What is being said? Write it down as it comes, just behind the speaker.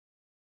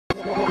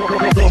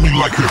Tell me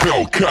like a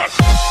Hellcat.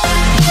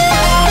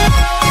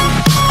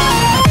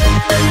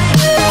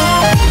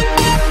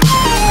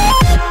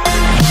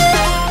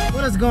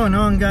 What is going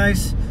on,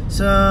 guys?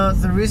 So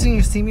the reason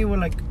you see me with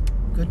like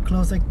good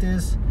clothes like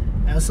this,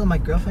 and also my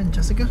girlfriend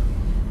Jessica,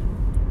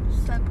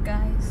 What's up,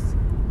 guys?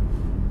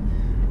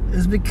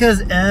 is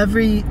because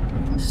every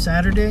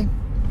Saturday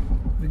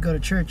we go to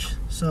church.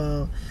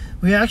 So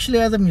we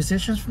actually are the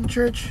musicians from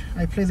church.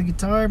 I play the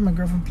guitar, my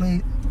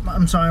girlfriend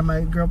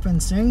my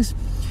girlfriend sings.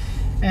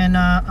 And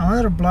I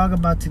wanted to blog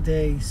about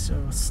today, so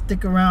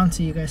stick around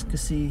so you guys can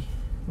see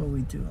what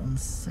we do on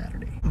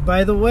Saturday.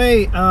 By the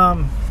way,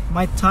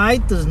 my tie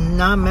does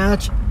not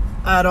match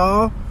at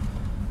all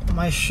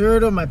my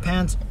shirt or my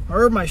pants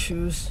or my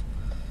shoes.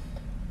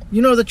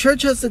 You know, the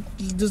church has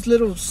this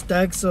little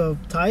stacks of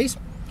ties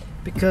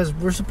because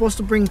we're supposed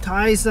to bring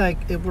ties like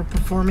if we're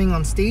performing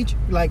on stage,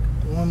 like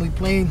when we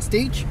play on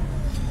stage.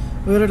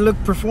 We gotta look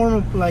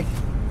like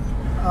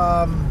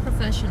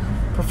professional.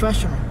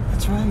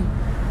 That's right.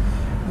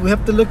 We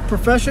have to look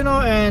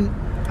professional, and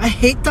I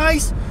hate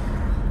ties.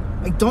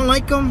 I don't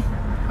like them.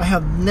 I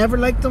have never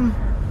liked them.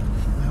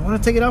 I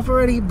want to take it off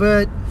already,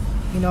 but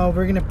you know,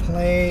 we're gonna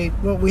play.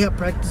 Well, we have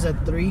practice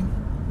at 3.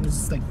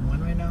 It's like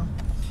 1 right now.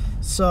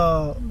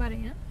 So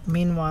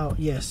meanwhile,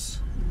 yes,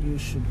 you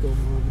should go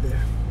over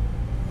there.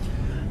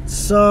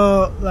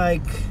 So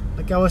like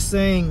I was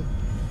saying,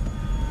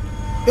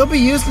 it'll be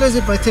useless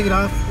if I take it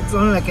off. It's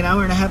only like an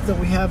hour and a half that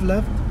we have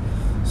left,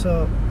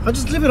 so I'll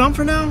just leave it on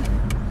for now.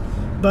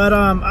 But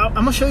I'm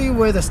gonna show you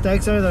where the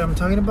stacks are that I'm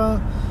talking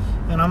about,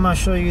 and I'm gonna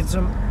show you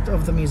some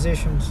of the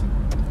musicians.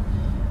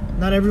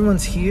 Not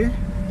everyone's here,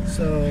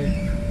 so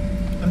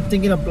I'm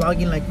thinking of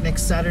blogging like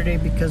next Saturday,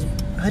 because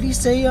how do you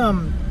say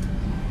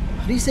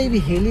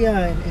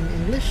vigilia in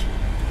English?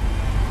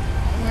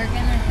 We're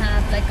gonna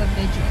have like a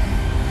vigil.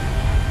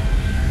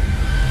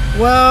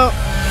 Well,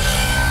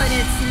 but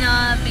it's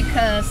not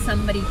because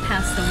somebody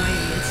passed away.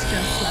 It's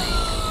just like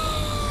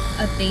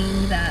a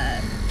thing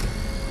that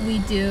we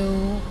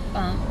do.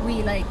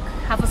 We like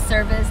have a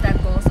service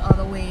that goes all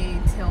the way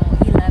till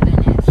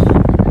 11ish in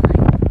the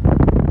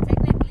night.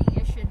 Technically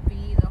it should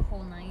be the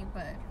whole night,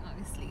 but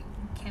obviously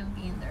we can't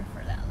be in there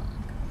for that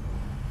long.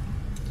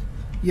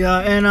 Yeah,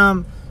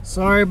 and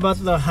sorry about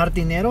the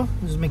jardinero.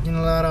 It's making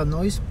a lot of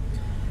noise.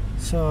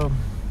 So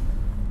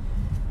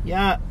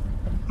yeah,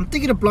 I'm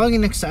thinking of blogging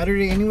next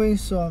Saturday anyway.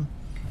 So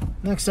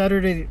next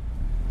Saturday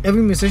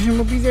every musician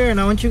will be there,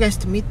 and I want you guys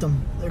to meet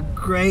them. They're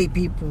great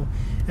people.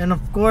 And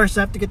of course,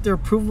 I have to get their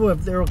approval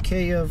if they're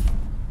okay of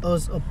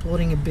us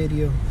uploading a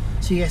video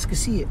so you guys can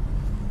see it,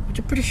 which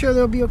I'm pretty sure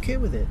they'll be okay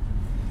with it.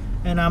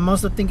 And I'm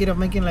also thinking of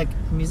making like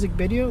a music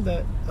video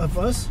of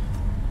us,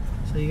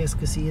 so you guys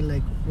can see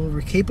like what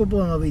we're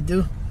capable and what we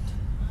do.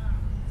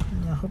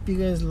 And I hope you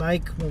guys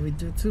like what we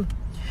do too.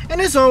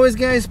 And as always,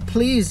 guys,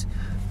 please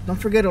don't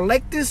forget to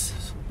like this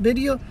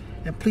video,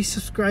 and please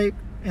subscribe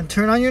and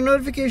turn on your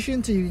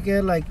notifications so you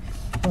get like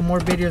when more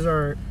videos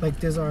are like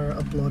this are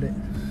uploaded.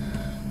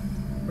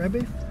 Right,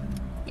 babe?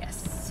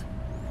 Yes.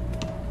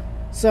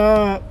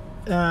 So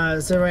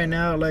right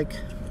now, like,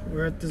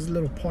 we're at this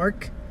little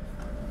park.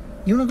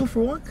 You wanna go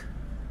for a walk?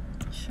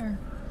 Sure.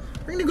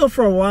 We're gonna go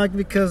for a walk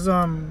because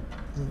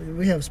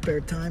we have spare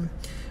time,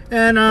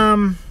 and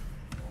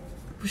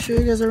we'll show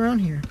you guys around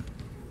here.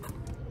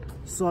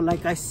 So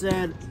like I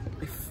said,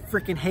 I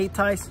freaking hate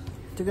ties.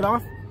 Took it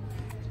off,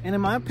 and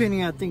in my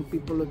opinion, I think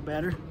people look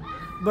better,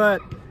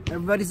 but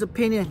everybody's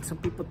opinion. Some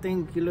people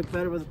think you look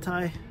better with a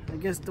tie. I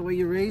guess the way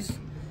you're raised.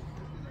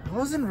 I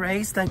wasn't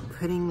raised like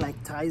putting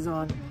like ties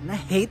on, and I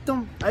hate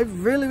them. I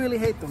really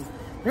hate them.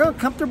 They're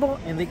uncomfortable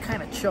and they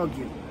kind of chug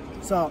you.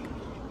 So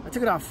I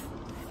took it off.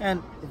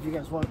 And if you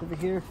guys walk over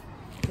here,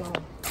 so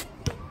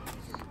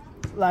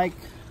like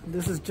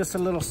this is just a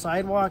little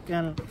sidewalk,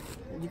 and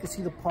you can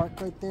see the park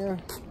right there.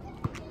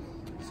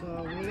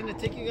 So we're gonna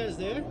take you guys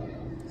there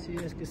so you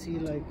guys can see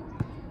like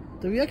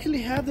that we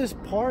actually have this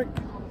park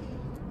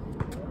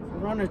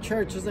around our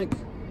church. It's like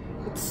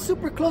it's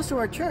super close to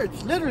our church.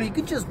 Literally, you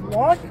could just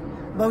walk.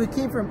 But we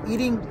came from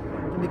eating,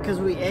 and because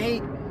we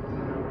ate,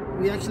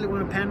 we actually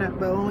went to Panda.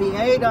 But when we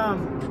ate,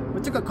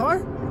 we took a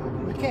car,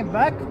 we came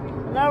back,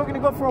 and now we're gonna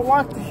go for a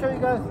walk to show you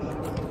guys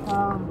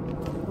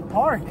the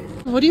park.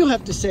 What do you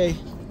have to say?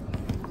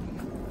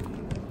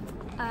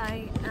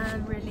 I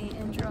am really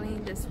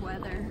enjoying this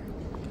weather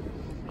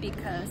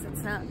because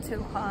it's not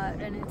too hot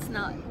and it's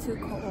not too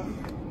cold,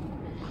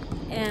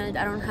 and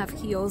I don't have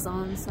heels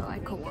on, so I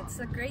could walk. It's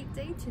a great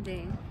day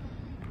today.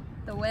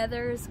 The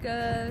weather is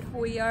good.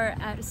 We are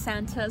at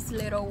Santa's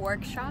little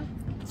workshop.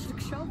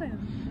 Show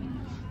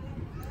them.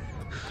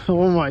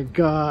 Oh my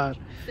God.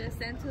 The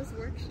Santa's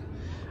workshop.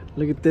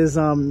 Look at this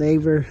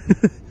neighbor.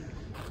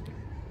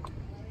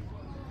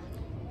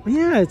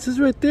 Yeah, it says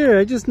right there.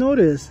 I just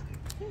noticed.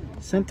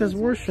 Santa's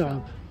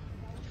workshop.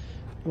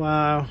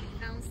 Wow.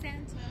 Found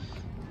Santa.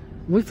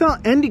 We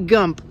found Andy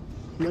Gump.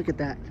 Look at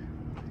that.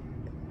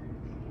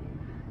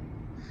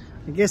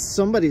 I guess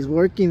somebody's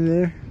working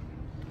there.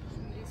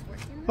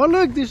 Oh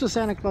look, there's a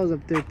Santa Claus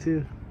up there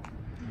too.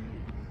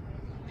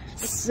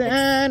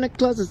 Santa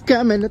Claus is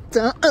coming to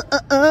town.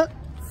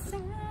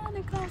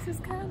 Santa Claus is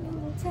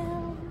coming to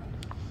town.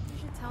 You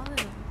should tell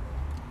them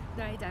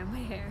that I dyed my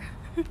hair.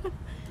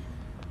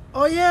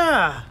 Oh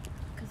yeah,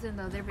 Because in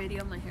the other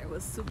video, my hair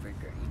was super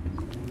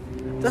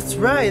green. that's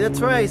right. That's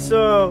right.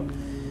 So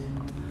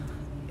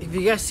if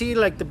you guys see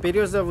like the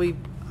videos that we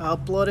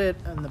uploaded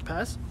in the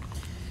past,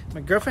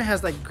 my girlfriend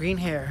has like green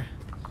hair,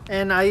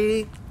 and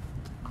I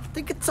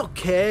think it's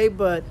okay,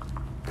 but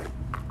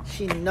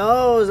she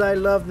knows I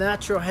love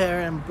natural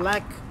hair and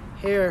black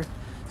hair,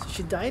 so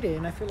she dyed it,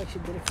 and I feel like she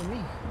did it for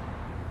me.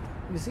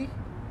 You see?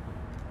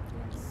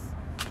 Yes.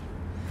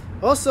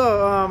 Also,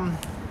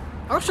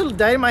 I actually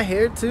dyed my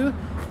hair too.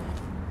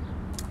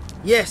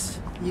 Yes,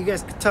 you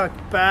guys could talk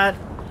bad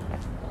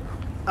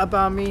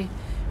about me.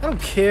 I don't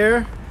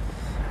care.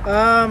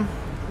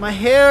 My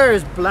hair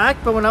is black,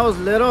 but when I was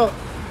little,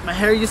 my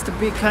hair used to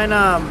be kind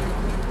of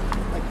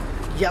like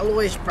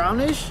yellowish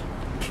brownish.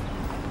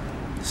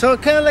 So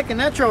kind of like a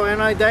natural,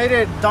 and I dyed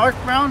it dark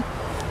brown.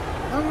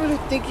 I don't really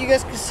think you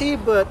guys can see,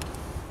 but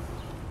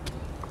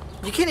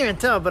you can't even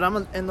tell, but I'm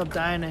gonna end up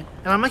dyeing it.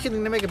 And I'm actually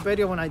gonna make a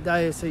video when I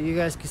dye it so you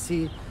guys can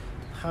see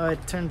how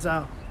it turns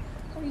out.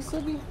 Oh, you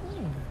still be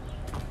home.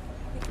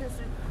 Because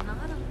if not,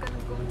 I'm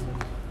gonna go to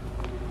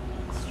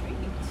the street.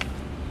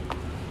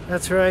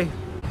 That's right.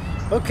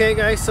 Okay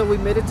guys, so we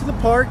made it to the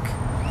park,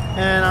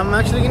 and I'm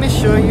actually gonna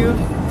show you.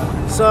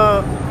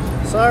 So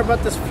sorry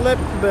about this flip,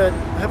 but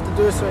I have to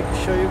do it so I can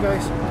show you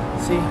guys.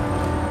 See?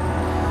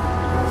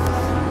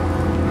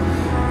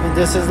 And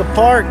this is the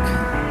park.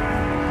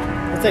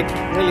 It's like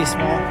really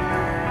small.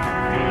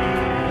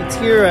 It's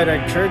here at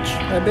our church,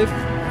 I believe.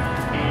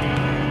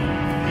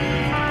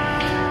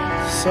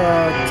 So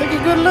take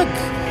a good look.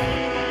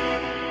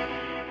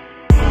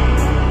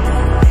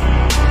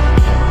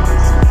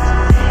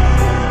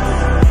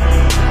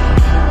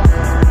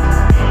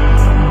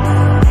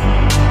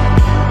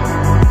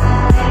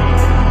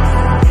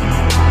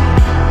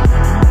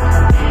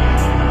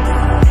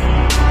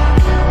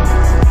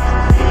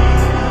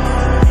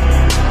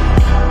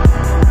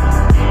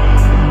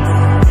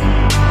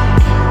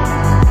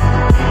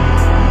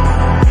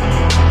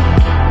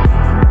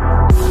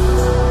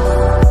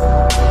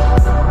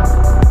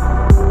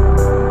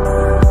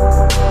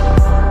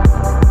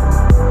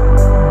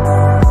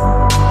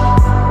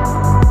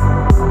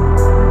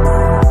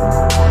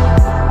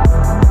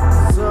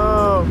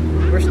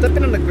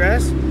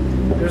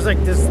 There's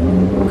like this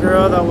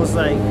girl that was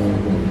like,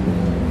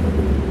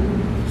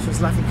 she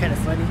was laughing kind of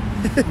funny.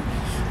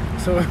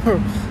 So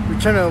we're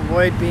trying to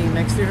avoid being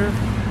next to her.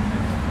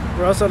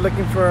 We're also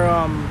looking for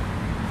a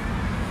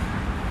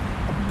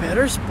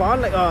better spot.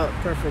 Like, oh,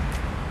 perfect.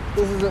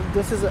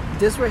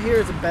 This right here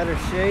is a better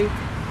shade.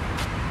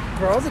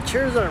 Bro, all the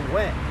chairs are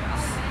wet.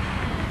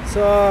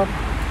 So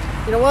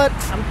you know what?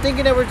 I'm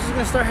thinking that we're just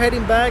gonna start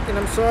heading back, and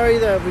I'm sorry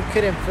that we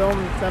couldn't film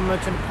that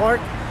much in the park.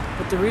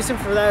 But the reason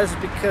for that is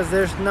because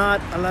there's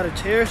not a lot of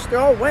chairs. They're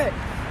all wet.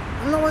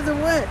 I don't know why they're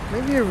wet.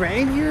 Maybe it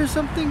rained here or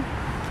something.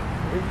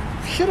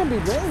 It shouldn't be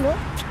rain, no?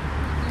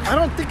 I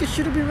don't think it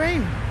should be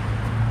rain.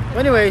 But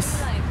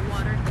anyways. Like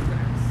watered the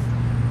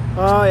grass.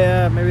 Oh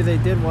yeah, maybe they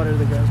did water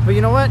the grass. But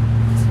you know what?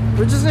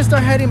 We're just gonna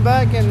start heading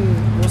back, and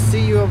we'll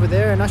see you over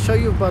there, and I'll show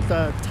you about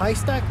the tie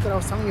stack that I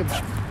was telling you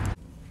about.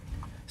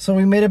 So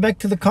we made it back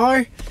to the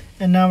car,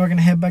 and now we're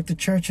gonna head back to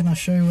church, and I'll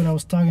show you what I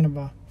was talking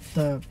about.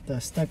 The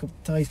stack of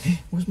ties.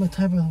 Where's my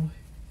tie, by the way?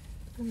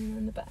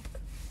 In the back.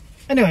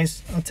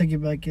 Anyways, I'll take you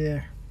back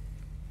there.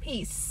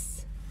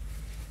 Peace.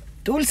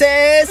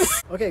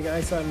 Dulces! Okay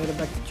guys, so I made it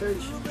back to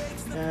church,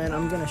 and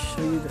I'm gonna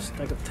show you the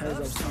stack of ties I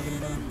was talking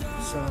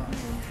about. So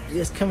you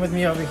guys come with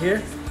me over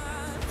here.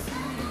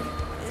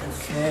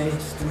 Okay,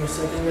 just give me a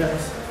second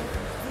guys.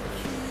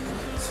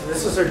 So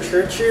this is our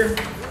church here.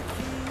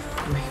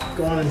 We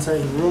go on inside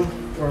the room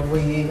where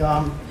we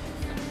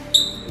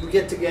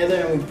get together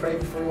and we pray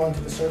before we go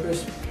into the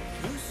service.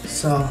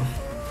 So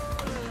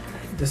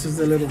this is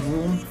the little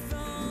room,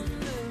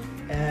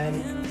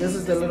 and this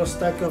is the little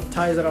stack of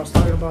ties that I was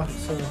talking about.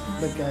 So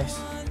look guys,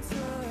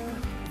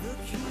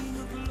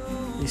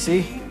 you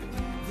see?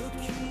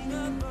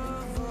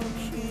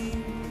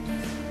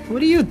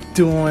 What are you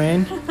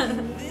doing?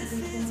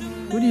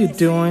 What are you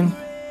doing?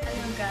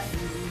 Hello guys.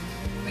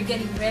 We're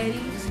getting ready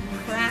to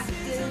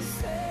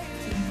practice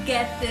to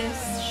get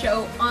this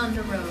show on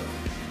the road.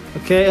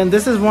 Okay, and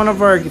this is one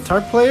of our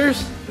guitar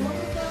players.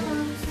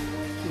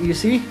 You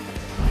see?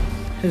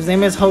 His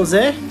name is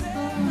Jose.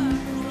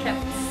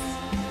 Chips.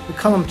 We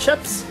call him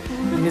Chips.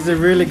 And he's a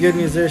really good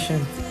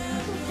musician.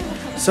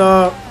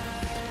 So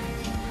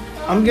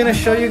I'm gonna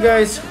show you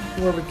guys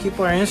where we keep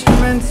our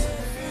instruments.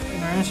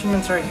 And our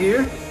instruments are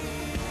here.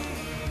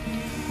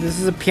 This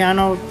is a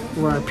piano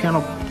where our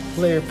piano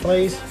player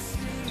plays.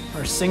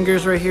 Our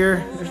singers right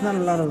here. There's not a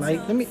lot of light.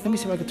 Let me see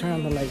if I can turn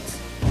on the lights.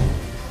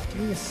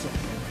 Give me a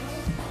second.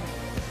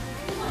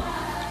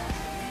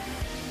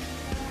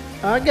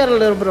 I got a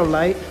little bit of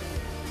light.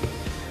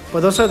 But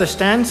those are the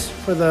stands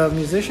for the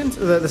musicians,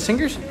 the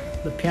singers.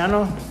 The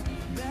piano.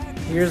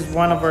 Here's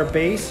one of our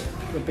bass,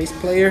 the bass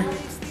player.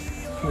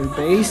 Our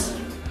bass.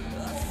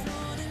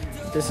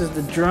 This is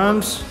the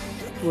drums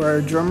where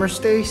our drummer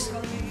stays.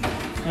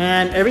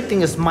 And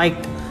everything is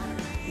mic'd.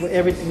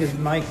 Everything is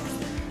mic'd.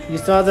 You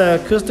saw the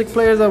acoustic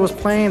player that was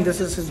playing. This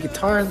is his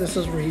guitar. This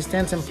is where he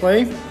stands and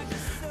play.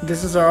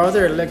 This is our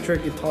other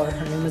electric guitar.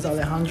 Her name is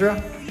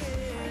Alejandra.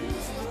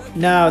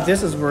 Now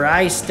this is where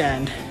I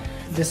stand.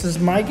 This is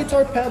my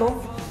guitar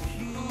pedal.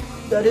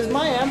 That is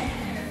my amp.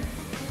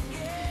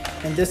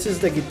 And this is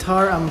the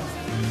guitar I'm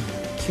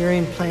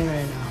carrying playing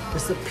right now.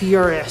 This is a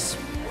PRS.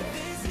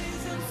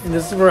 And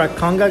this is where a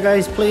conga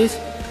guys plays.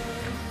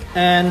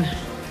 And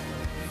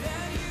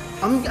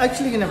I'm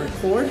actually gonna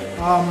record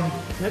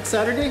next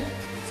Saturday.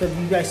 So if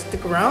you guys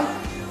stick around,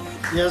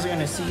 you guys are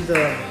gonna see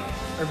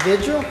our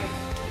vigil.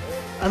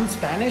 I'm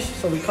Spanish,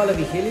 so we call it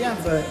vigilia,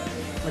 but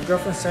my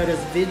girlfriend said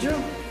it's vigil.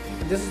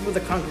 And this is where the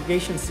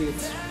congregation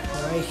sits,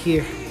 right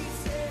here.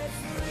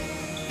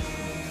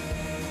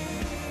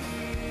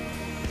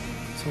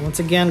 So once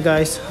again,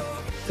 guys,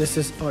 this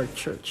is our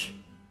church.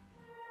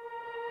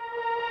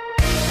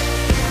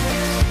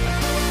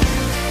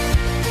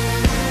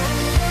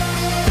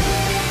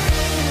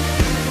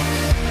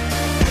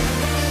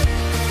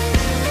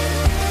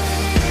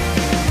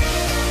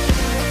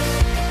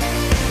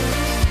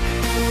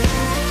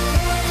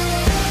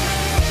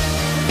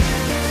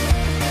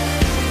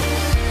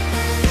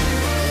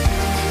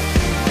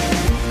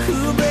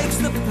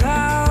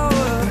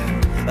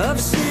 Of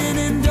sin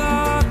and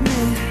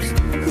darkness,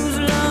 whose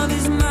love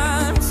is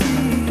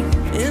mighty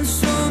and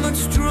so much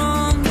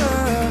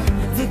stronger.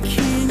 The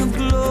King of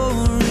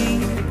glory,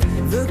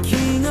 the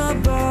King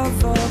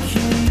above all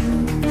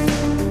kings,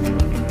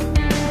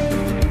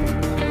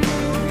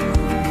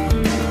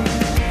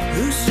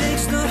 who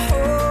shakes the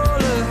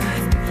whole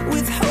earth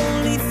with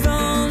holy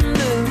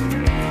thunder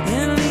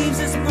and leaves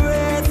us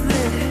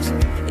breathless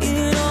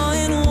in awe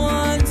and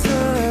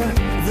wonder.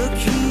 The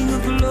King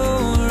of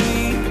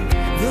glory,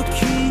 the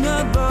King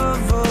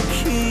above all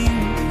kings.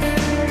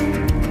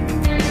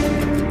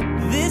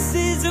 This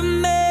is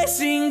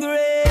amazing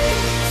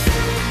grace.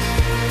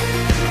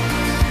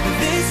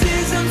 This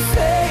is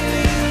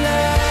unfailing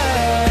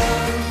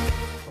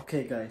love.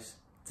 Okay guys,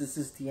 this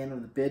is the end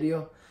of the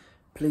video.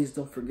 Please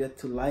don't forget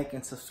to like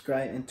and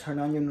subscribe and turn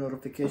on your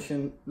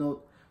notification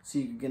note so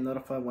you can get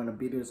notified when a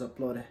video is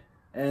uploaded.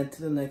 And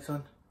to the next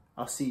one,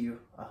 I'll see you.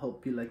 I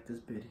hope you like this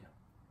video.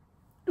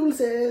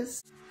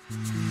 Dulces!